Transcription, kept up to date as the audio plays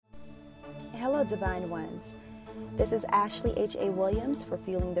Hello, Divine Ones. This is Ashley H.A. Williams for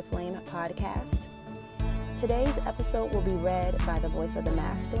Fueling the Flame podcast. Today's episode will be read by the voice of the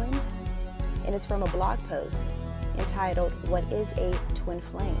masculine, and it's from a blog post entitled, What is a Twin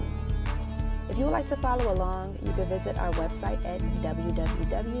Flame? If you would like to follow along, you can visit our website at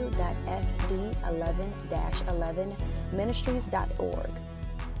www.fd11-11ministries.org.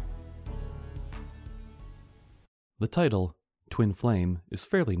 The title, Twin Flame, is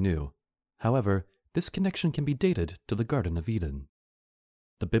fairly new. However, this connection can be dated to the Garden of Eden.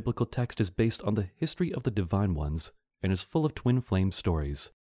 The biblical text is based on the history of the Divine Ones and is full of twin flame stories,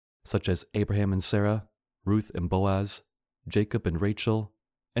 such as Abraham and Sarah, Ruth and Boaz, Jacob and Rachel,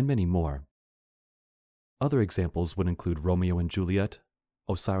 and many more. Other examples would include Romeo and Juliet,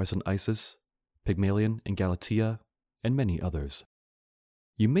 Osiris and Isis, Pygmalion and Galatea, and many others.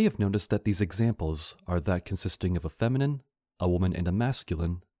 You may have noticed that these examples are that consisting of a feminine, a woman, and a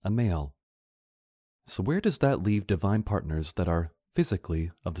masculine, a male. So where does that leave divine partners that are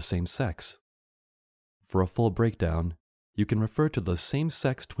physically of the same sex? For a full breakdown, you can refer to the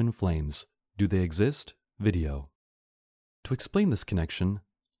Same-Sex Twin Flames, Do They Exist? Video. To explain this connection,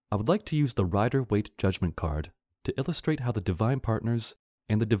 I would like to use the Rider-Waite Judgment card to illustrate how the divine partners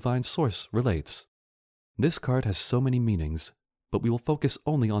and the divine source relates. This card has so many meanings, but we will focus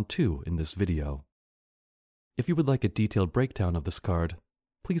only on two in this video. If you would like a detailed breakdown of this card,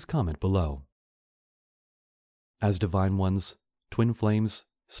 please comment below. As divine ones, twin flames,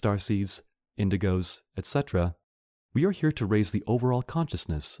 starseeds, indigos, etc., we are here to raise the overall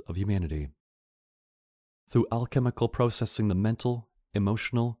consciousness of humanity. Through alchemical processing, the mental,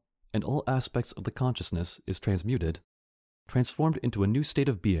 emotional, and all aspects of the consciousness is transmuted, transformed into a new state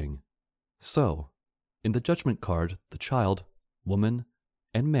of being. So, in the judgment card, the child, woman,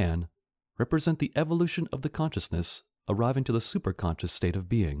 and man represent the evolution of the consciousness arriving to the superconscious state of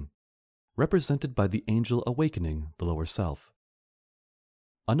being, represented by the angel awakening the lower self.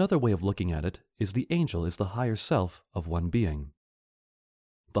 Another way of looking at it is the angel is the higher self of one being.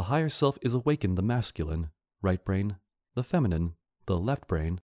 The higher self is awakened the masculine, right brain, the feminine, the left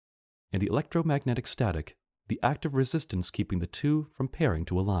brain, and the electromagnetic static, the active resistance keeping the two from pairing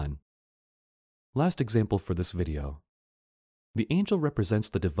to align. Last example for this video. The angel represents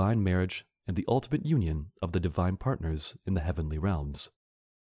the divine marriage and the ultimate union of the divine partners in the heavenly realms.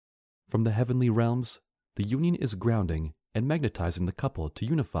 From the heavenly realms, the union is grounding and magnetizing the couple to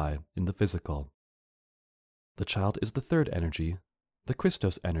unify in the physical. The child is the third energy, the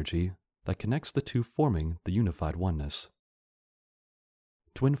Christos energy, that connects the two, forming the unified oneness.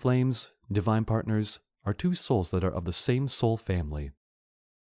 Twin flames, divine partners, are two souls that are of the same soul family.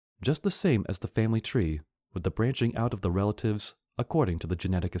 Just the same as the family tree, with the branching out of the relatives according to the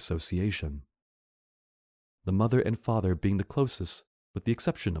genetic association. The mother and father being the closest, with the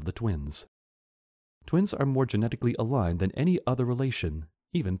exception of the twins. Twins are more genetically aligned than any other relation,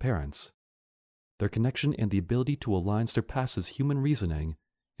 even parents. Their connection and the ability to align surpasses human reasoning,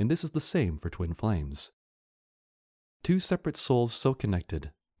 and this is the same for twin flames. Two separate souls so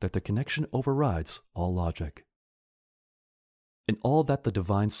connected that their connection overrides all logic. And all that the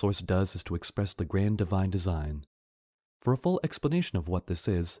divine source does is to express the grand divine design. For a full explanation of what this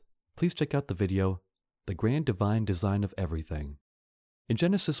is, please check out the video, The Grand Divine Design of Everything. In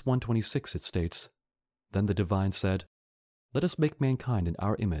Genesis 1:26 it states, Then the divine said, Let us make mankind in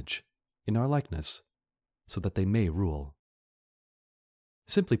our image, in our likeness, so that they may rule.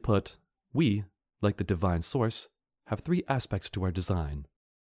 Simply put, we, like the divine source, have three aspects to our design.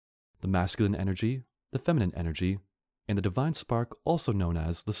 The masculine energy, the feminine energy, and the divine spark, also known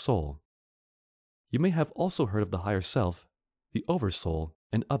as the soul. You may have also heard of the higher self, the oversoul,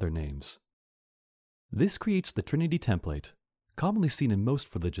 and other names. This creates the Trinity template. Commonly seen in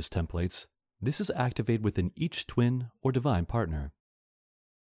most religious templates, this is activated within each twin or divine partner.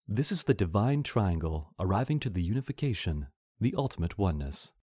 This is the divine triangle arriving to the unification, the ultimate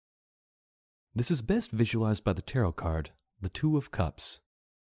oneness. This is best visualized by the tarot card, the Two of Cups.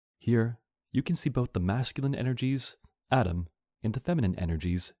 Here, you can see both the masculine energies, Adam, and the feminine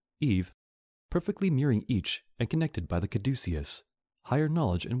energies, Eve, perfectly mirroring each and connected by the caduceus, higher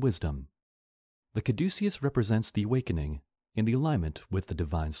knowledge and wisdom. The caduceus represents the awakening and the alignment with the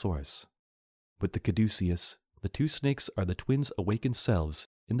divine source. With the caduceus, the two snakes are the twins' awakened selves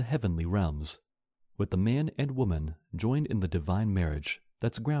in the heavenly realms, with the man and woman joined in the divine marriage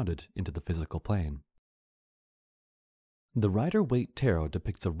that's grounded into the physical plane. The Rider-Waite Tarot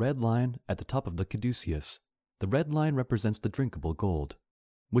depicts a red line at the top of the caduceus. The red line represents the drinkable gold,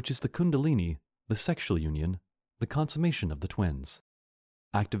 which is the kundalini, the sexual union, the consummation of the twins,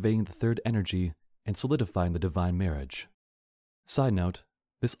 activating the third energy and solidifying the divine marriage. Side note,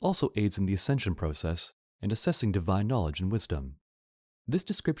 This also aids in the ascension process and assessing divine knowledge and wisdom. This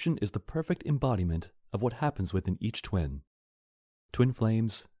description is the perfect embodiment of what happens within each twin. Twin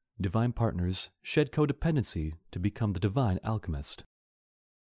flames, divine partners, shed codependency to become the divine alchemist.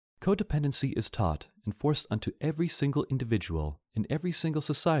 Codependency is taught and forced unto every single individual in every single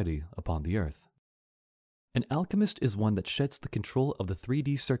society upon the earth. An alchemist is one that sheds the control of the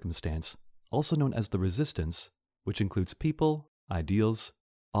 3D circumstance, also known as the resistance, which includes people, ideals,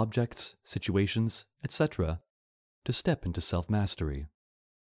 objects, situations, etc., to step into self-mastery.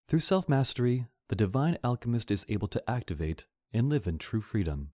 Through self-mastery, the divine alchemist is able to activate and live in true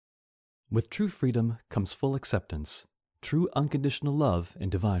freedom. With true freedom comes full acceptance, true unconditional love,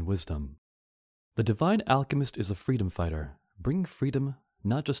 and divine wisdom. The divine alchemist is a freedom fighter, bringing freedom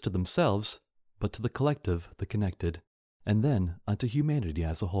not just to themselves, but to the collective, the connected, and then unto humanity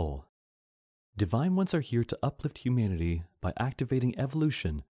as a whole. Divine ones are here to uplift humanity by activating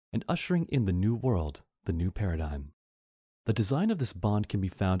evolution and ushering in the new world, the new paradigm. The design of this bond can be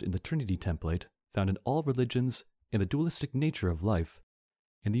found in the Trinity template, found in all religions, in the dualistic nature of life,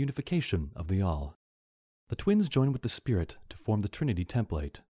 in the unification of the all. The twins join with the Spirit to form the Trinity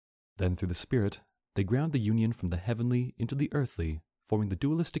template. Then through the Spirit, they ground the union from the heavenly into the earthly, forming the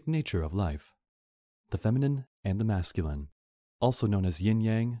dualistic nature of life. The feminine and the masculine, also known as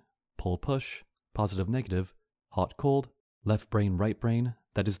yin-yang, pull-push, positive-negative, hot-cold, left brain, right brain,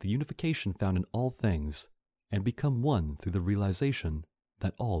 that is the unification found in all things, and become one through the realization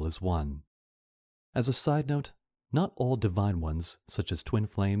that all is one. As a side note, not all divine ones, such as twin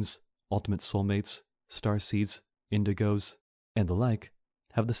flames, ultimate soulmates, starseeds, indigos, and the like,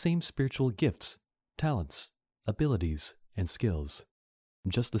 have the same spiritual gifts, talents, abilities, and skills.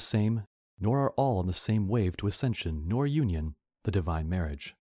 Just the same, nor are all on the same wave to ascension nor union, the divine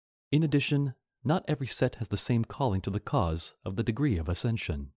marriage. In addition, not every set has the same calling to the cause of the degree of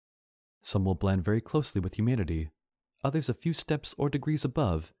ascension. Some will blend very closely with humanity, others a few steps or degrees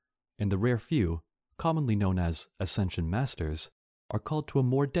above, and the rare few, commonly known as ascension masters, are called to a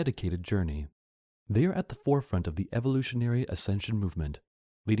more dedicated journey. They are at the forefront of the evolutionary ascension movement,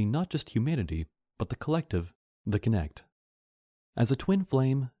 leading not just humanity, but the collective, the connect. As a twin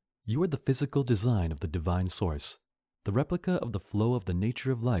flame, you are the physical design of the divine source, the replica of the flow of the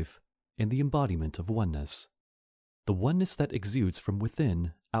nature of life, and the embodiment of oneness. The oneness that exudes from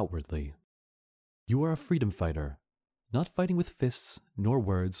within outwardly. You are a freedom fighter, not fighting with fists nor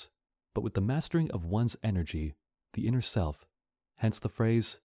words, but with the mastering of one's energy, the inner self, hence the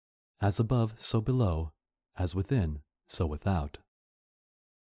phrase, as above, so below, as within, so without.